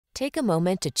Take a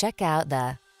moment to check out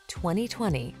the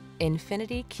 2020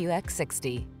 INFINITI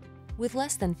QX60. With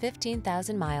less than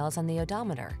 15,000 miles on the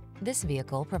odometer, this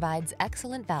vehicle provides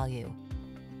excellent value.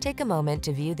 Take a moment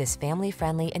to view this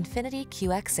family-friendly INFINITI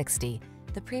QX60,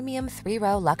 the premium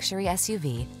 3-row luxury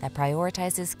SUV that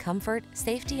prioritizes comfort,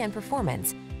 safety, and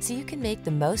performance so you can make the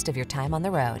most of your time on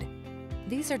the road.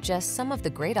 These are just some of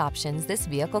the great options this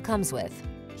vehicle comes with: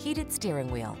 heated steering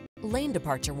wheel, lane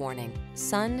departure warning,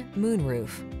 sun,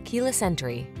 moonroof, keyless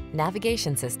entry,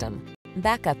 navigation system,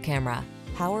 backup camera,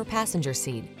 power passenger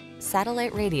seat,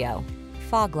 satellite radio,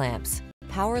 fog lamps,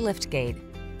 power liftgate.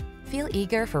 Feel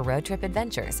eager for road trip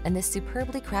adventures in this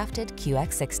superbly crafted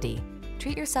QX60.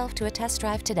 Treat yourself to a test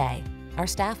drive today. Our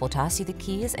staff will toss you the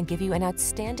keys and give you an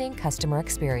outstanding customer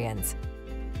experience.